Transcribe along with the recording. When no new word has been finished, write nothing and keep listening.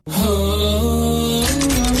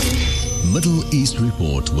Middle East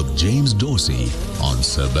Report with James Dorsey on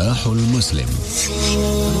Sabahul Muslim.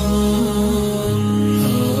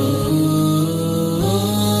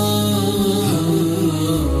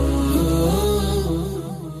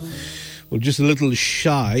 Well, just a little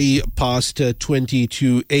shy past 20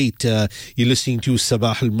 to 8. You're listening to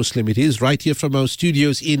Sabah al-Muslim. It is right here from our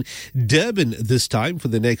studios in Durban this time for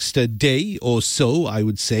the next day or so, I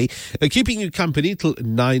would say. Keeping you company till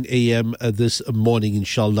 9 a.m. This morning,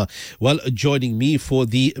 inshallah. Well, joining me for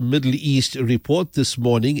the Middle East report this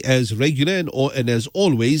morning as regular and as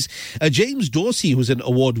always, James Dorsey, who's an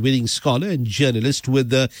award-winning scholar and journalist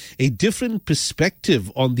with a different perspective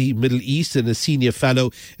on the Middle East and a senior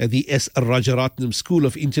fellow at the S. Rajaratnam School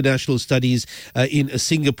of International Studies in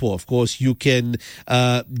Singapore. Of course, you can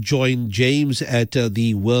join James at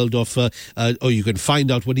the world of, or you can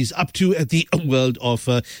find out what he's up to at the world of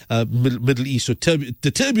Middle East, or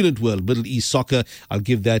the turbulent world, Middle East soccer. I'll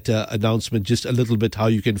give that announcement just a little bit, how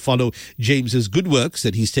you can follow James's good works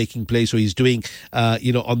that he's taking place or he's doing,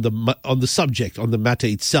 on the subject, on the matter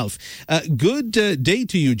itself. Good day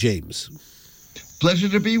to you, James. Pleasure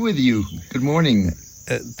to be with you. Good morning.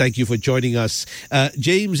 Thank you for joining us.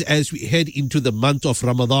 James, as we head into the month of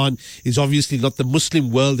Ramadan, is obviously not the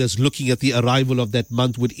Muslim world that's looking at the arrival of that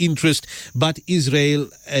month with interest, but Israel,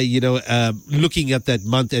 looking at that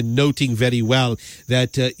month and noting very well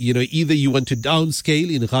that, either you want to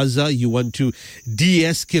downscale in Gaza, you want to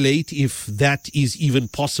de-escalate if that is even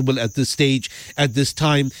possible at this stage, at this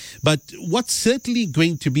time. But what's certainly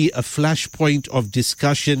going to be a flashpoint of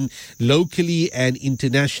discussion locally and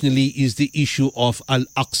internationally is the issue of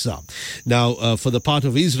Al-Aqsa. Now, for the part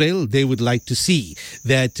of Israel, they would like to see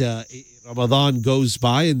that Ramadan goes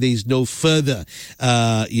by and there's no further,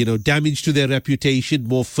 damage to their reputation,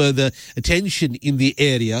 more further attention in the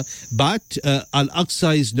area. But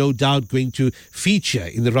Al-Aqsa is no doubt going to feature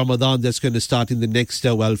in the Ramadan that's going to start in the next,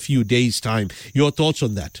 few days' time. Your thoughts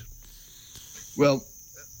on that? Well,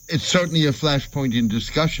 it's certainly a flashpoint in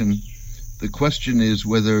discussion. The question is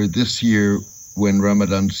whether this year, when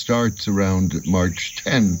Ramadan starts around March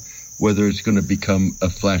 10, whether it's going to become a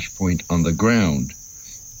flashpoint on the ground.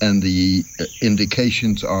 And the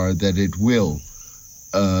indications are that it will,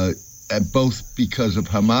 both because of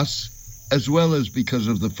Hamas, as well as because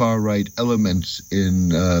of the far-right elements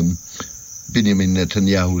in Benjamin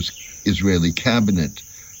Netanyahu's Israeli cabinet.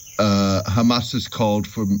 Hamas has called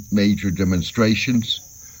for major demonstrations,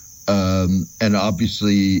 and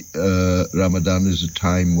obviously Ramadan is a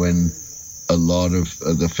time when a lot of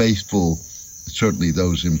the faithful, certainly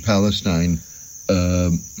those in Palestine,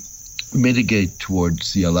 mitigate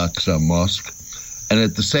towards the Al-Aqsa Mosque. And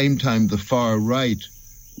at the same time, the far right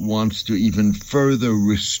wants to even further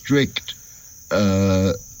restrict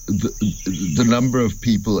the number of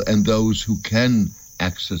people and those who can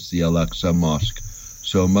access the Al-Aqsa Mosque.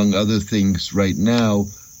 So among other things, right now,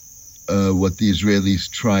 what the Israelis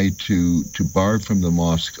try to bar from the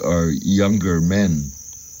mosque are younger men.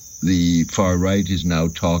 The far right is now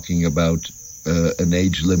talking about an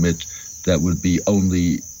age limit that would be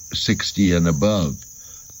only 60 and above.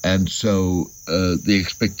 And so the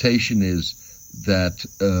expectation is that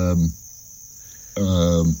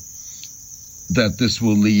that this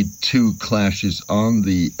will lead to clashes on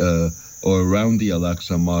the or around the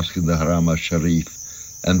Al-Aqsa Mosque in the Haram al-Sharif.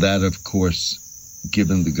 And that, of course,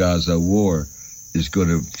 given the Gaza war, is going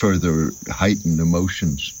to further heighten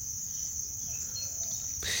emotions.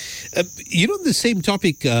 On the same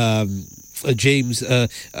topic, James,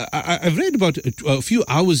 I've read about a few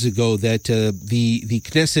hours ago that the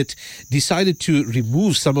Knesset decided to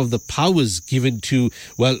remove some of the powers given to,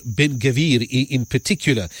 Ben Gvir in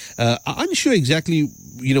particular. Unsure exactly,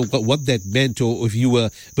 what that meant, or if you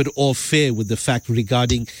were but all fair with the fact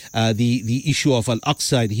regarding the issue of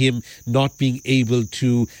Al-Aqsa and him not being able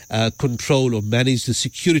to control or manage the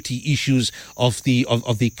security issues of the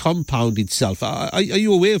compound itself. Are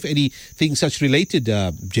you aware of anything such related,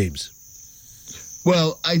 James?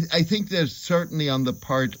 Well, I think there's certainly on the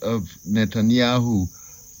part of Netanyahu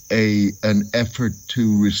an effort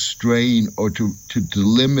to restrain or to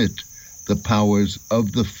delimit the powers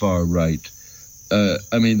of the far right.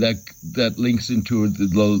 That links into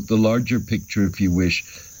the larger picture, if you wish,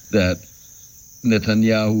 that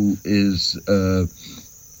Netanyahu is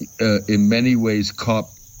in many ways caught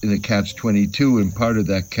in a catch-22, and part of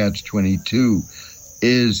that catch-22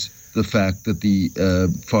 is the fact that the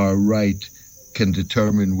far right can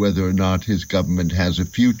determine whether or not his government has a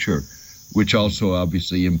future, which also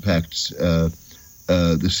obviously impacts the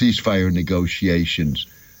ceasefire negotiations.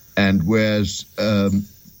 And whereas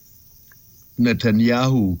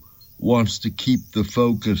Netanyahu wants to keep the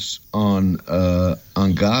focus on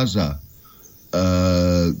Gaza,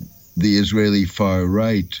 the Israeli far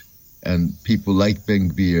right and people like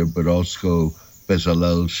Ben-Gvir, but also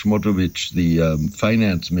Bezalel Smotrich, the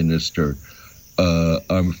finance minister,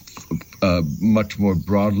 are much more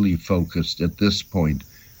broadly focused at this point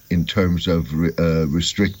in terms of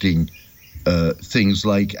restricting things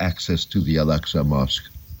like access to the Al-Aqsa Mosque.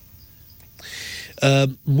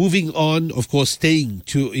 Moving on, of course, staying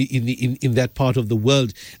in that part of the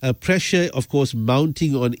world, pressure, of course,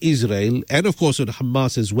 mounting on Israel and, of course, on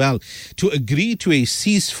Hamas as well to agree to a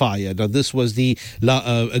ceasefire. Now, this was the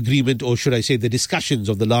agreement, or should I say the discussions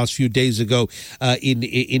of the last few days ago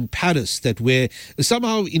in Paris, that where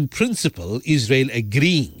somehow, in principle, Israel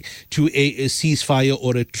agreeing to a ceasefire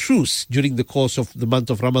or a truce during the course of the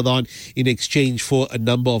month of Ramadan in exchange for a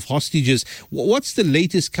number of hostages. What's the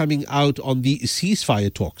latest coming out on the ceasefire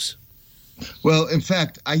talks? Well, in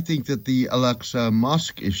fact, I think that the Al-Aqsa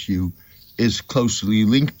Mosque issue is closely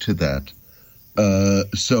linked to that.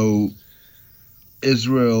 So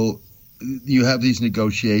Israel, you have these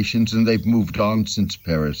negotiations, and they've moved on since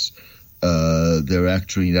Paris. They're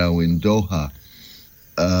actually now in Doha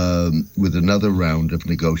with another round of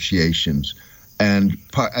negotiations. And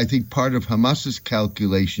I think part of Hamas's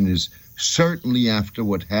calculation is certainly after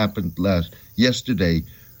what happened yesterday,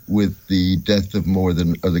 with the death of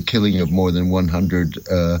the killing of more than 100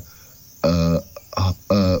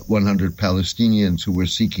 Palestinians who were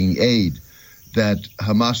seeking aid, that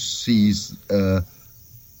Hamas sees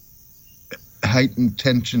heightened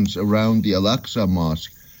tensions around the Al-Aqsa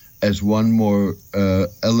Mosque as one more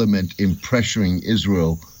element in pressuring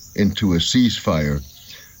Israel into a ceasefire.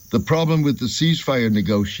 The problem with the ceasefire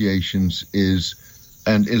negotiations is,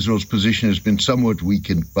 and Israel's position has been somewhat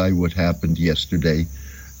weakened by what happened yesterday,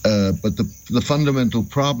 but the fundamental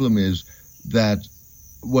problem is that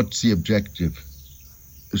what's the objective?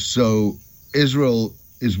 So Israel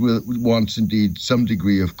wants indeed some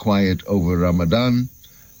degree of quiet over Ramadan,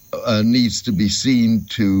 needs to be seen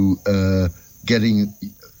to getting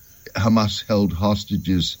Hamas-held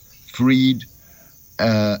hostages freed,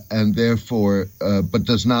 and therefore, but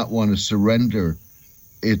does not want to surrender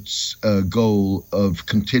its goal of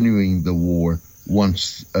continuing the war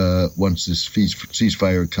once this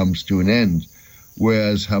ceasefire comes to an end,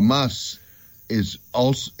 whereas Hamas is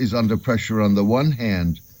under pressure on the one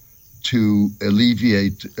hand to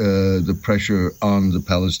alleviate the pressure on the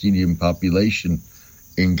Palestinian population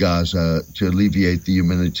in Gaza, to alleviate the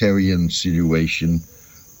humanitarian situation,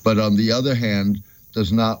 but on the other hand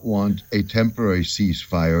does not want a temporary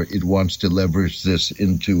ceasefire. It wants to leverage this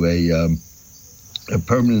into a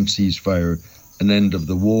permanent ceasefire, an end of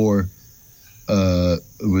the war,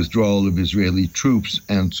 withdrawal of Israeli troops,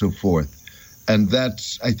 and so forth. And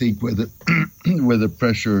that's, I think, where the where the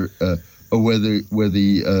pressure or where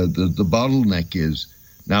the bottleneck is.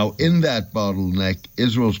 Now, in that bottleneck,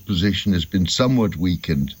 Israel's position has been somewhat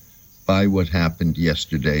weakened by what happened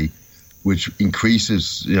yesterday, which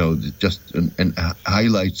increases, and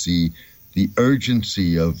highlights the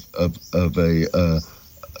urgency of a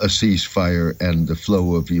ceasefire and the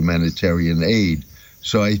flow of humanitarian aid.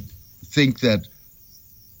 So I think that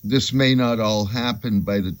this may not all happen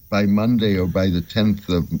by Monday or by the 10th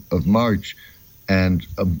of March, and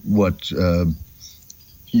what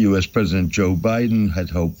U.S. President Joe Biden had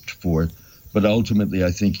hoped for. But ultimately,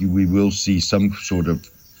 I think we will see some sort of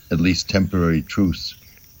at least temporary truce.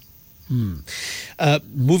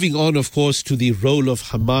 Moving on, of course, to the role of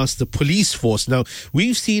Hamas, the police force. Now,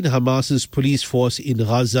 we've seen Hamas's police force in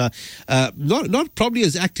Gaza, not probably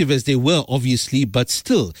as active as they were, obviously, but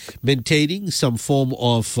still maintaining some form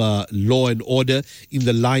of law and order in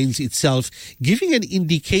the lines itself, giving an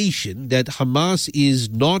indication that Hamas is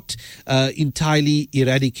not entirely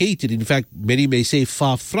eradicated. In fact, many may say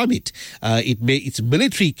far from it. Its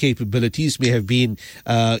military capabilities may have been,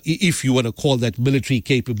 if you want to call that military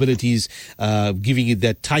capabilities, giving it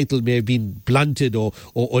that title, may have been blunted or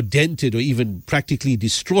dented or even practically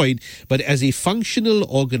destroyed, but as a functional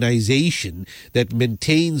organization that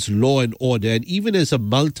maintains law and order, and even as a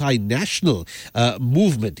multinational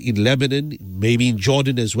movement in Lebanon, maybe in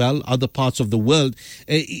Jordan as well, other parts of the world,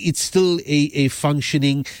 it's still a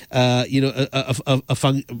functioning, I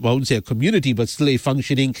won't say a community, but still a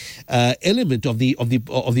functioning element of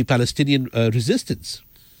the Palestinian resistance.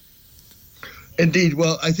 Indeed.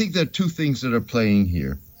 Well, I think there are two things that are playing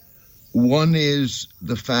here. One is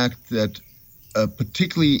the fact that,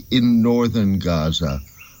 particularly in northern Gaza,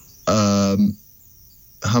 Hamas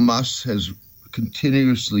has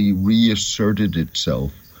continuously reasserted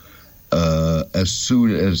itself as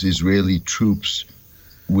soon as Israeli troops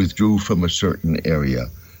withdrew from a certain area.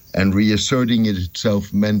 And reasserting it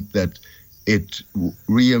itself meant that it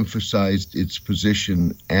re-emphasized its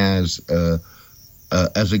position as a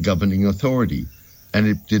governing authority, and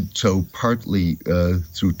it did so partly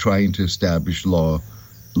through trying to establish law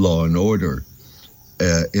and order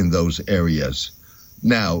in those areas.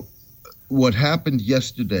 Now, what happened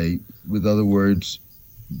yesterday, with other words,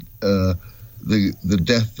 the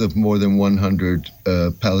death of more than 100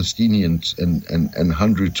 Palestinians and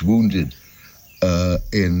hundreds wounded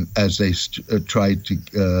as they tried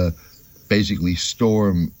to basically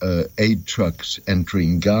storm aid trucks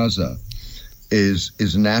entering Gaza,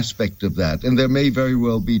 is an aspect of that. And there may very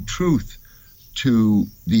well be truth to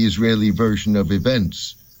the Israeli version of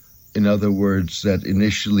events. In other words, that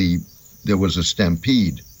initially there was a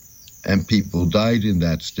stampede and people died in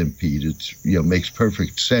that stampede. It makes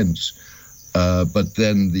perfect sense. But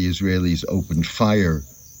then the Israelis opened fire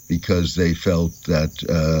because they felt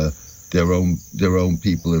that their own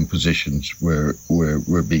people in positions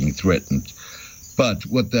were being threatened. But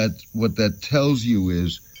what that tells you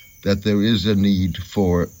is that there is a need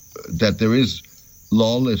that there is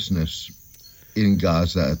lawlessness in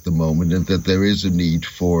Gaza at the moment, and that there is a need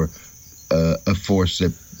for a force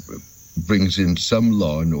that brings in some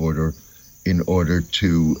law and order in order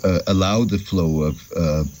to allow the flow of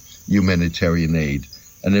humanitarian aid.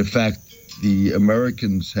 And in fact, the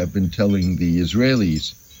Americans have been telling the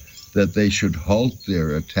Israelis that they should halt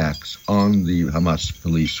their attacks on the Hamas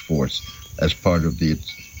police force as part of the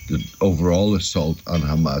overall assault on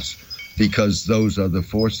Hamas, because those are the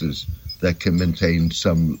forces that can maintain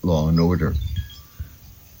some law and order.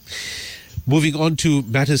 Moving on to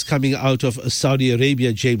matters coming out of Saudi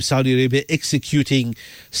Arabia, James. Saudi Arabia executing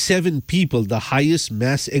 7 people, the highest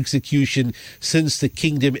mass execution since the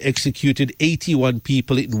kingdom executed 81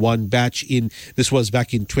 people in one batch. This was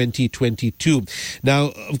back in 2022.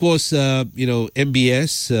 Now, of course,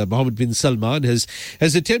 MBS, Mohammed bin Salman, has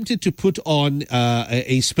attempted to put on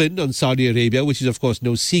a spin on Saudi Arabia, which is, of course,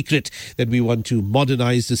 no secret that we want to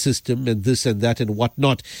modernize the system and this and that and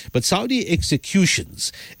whatnot. But Saudi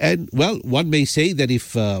executions, and, well, one may say that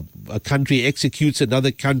if a country executes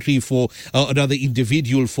another country for another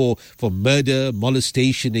individual for murder,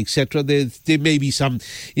 molestation, etc., there may be some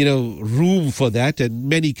room for that, and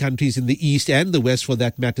many countries in the East and the West, for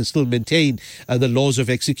that matter, still maintain the laws of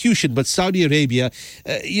execution. But Saudi Arabia,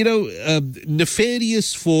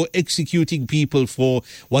 nefarious for executing people for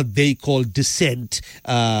what they call dissent,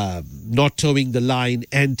 not towing the line,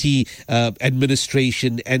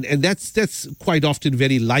 anti-administration, and that's quite often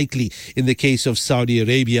very likely in the case of Saudi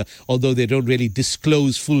Arabia, although they don't really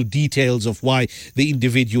disclose full details of why the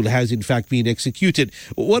individual has in fact been executed.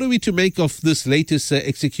 What are we to make of this latest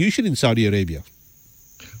execution in Saudi Arabia?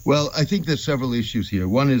 Well, I think there's several issues here.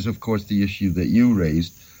 One is, of course, the issue that you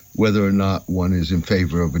raised, whether or not one is in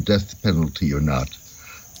favor of a death penalty or not.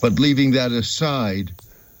 But leaving that aside,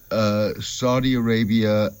 Saudi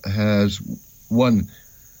Arabia has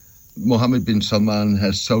Mohammed bin Salman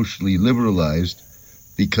has socially liberalized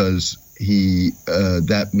because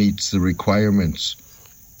that meets the requirements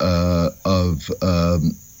of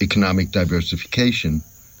economic diversification,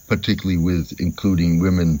 particularly with including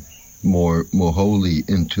women more wholly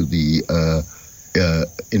into the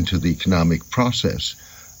economic process,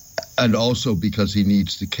 and also because he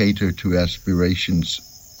needs to cater to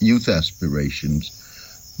youth aspirations.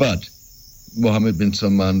 But Mohammed bin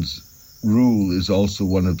Salman's rule is also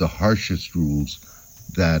one of the harshest rules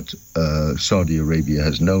that Saudi Arabia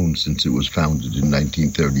has known since it was founded in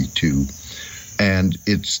 1932. And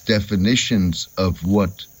its definitions of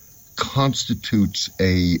what constitutes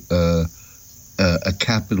a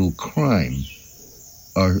capital crime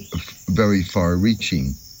are very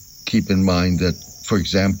far-reaching. Keep in mind that, for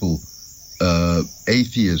example,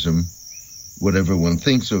 atheism, whatever one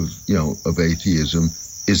thinks of atheism,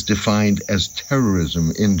 is defined as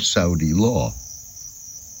terrorism in Saudi law,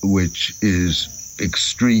 which is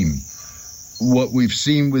extreme. What we've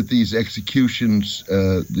seen with these executions,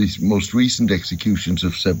 these most recent executions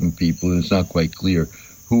of 7 people, and it's not quite clear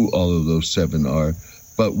who all of those 7 are.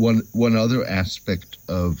 But one other aspect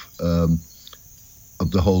of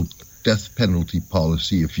the whole death penalty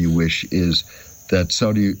policy, if you wish, is that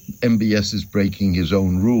Saudi MBS is breaking his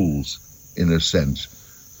own rules in a sense.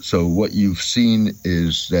 So what you've seen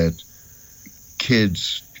is that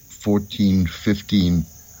kids 14, 15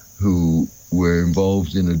 who were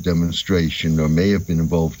involved in a demonstration or may have been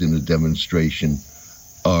involved in a demonstration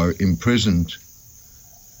are imprisoned.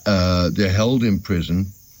 They're held in prison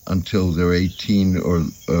until they're 18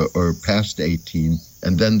 or past 18,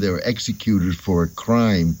 and then they're executed for a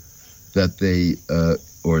crime that they,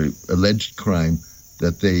 or alleged crime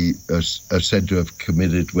that they are said to have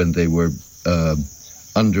committed when they were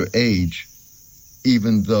underage,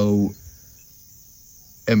 even though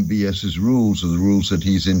MBS's rules, or the rules that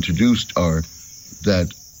he's introduced, are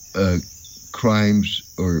that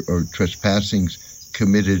crimes or trespassings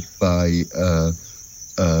committed by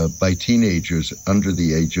teenagers under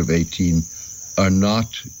the age of 18 are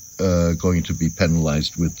not going to be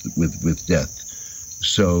penalized with death.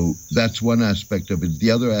 So that's one aspect of it.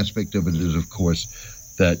 The other aspect of it is, of course,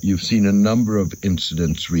 that you've seen a number of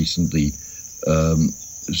incidents recently.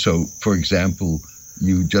 So, for example,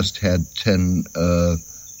 you just had 10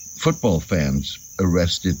 football fans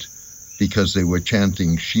arrested because they were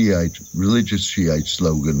chanting religious Shiite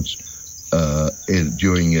slogans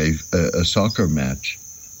during a soccer match,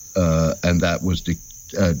 and that was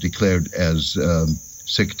declared as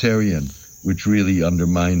sectarian, which really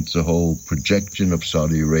undermines the whole projection of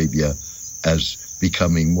Saudi Arabia as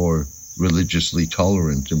becoming more religiously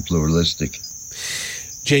tolerant and pluralistic.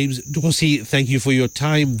 James Dorsey, thank you for your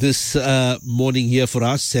time this morning here for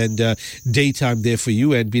us, and daytime there for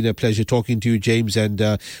you, and been a pleasure talking to you, James,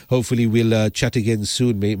 and hopefully we'll chat again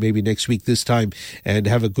soon, maybe next week this time, and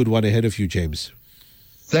have a good one ahead of you, James.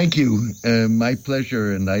 Thank you. My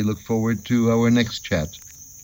pleasure, and I look forward to our next chat.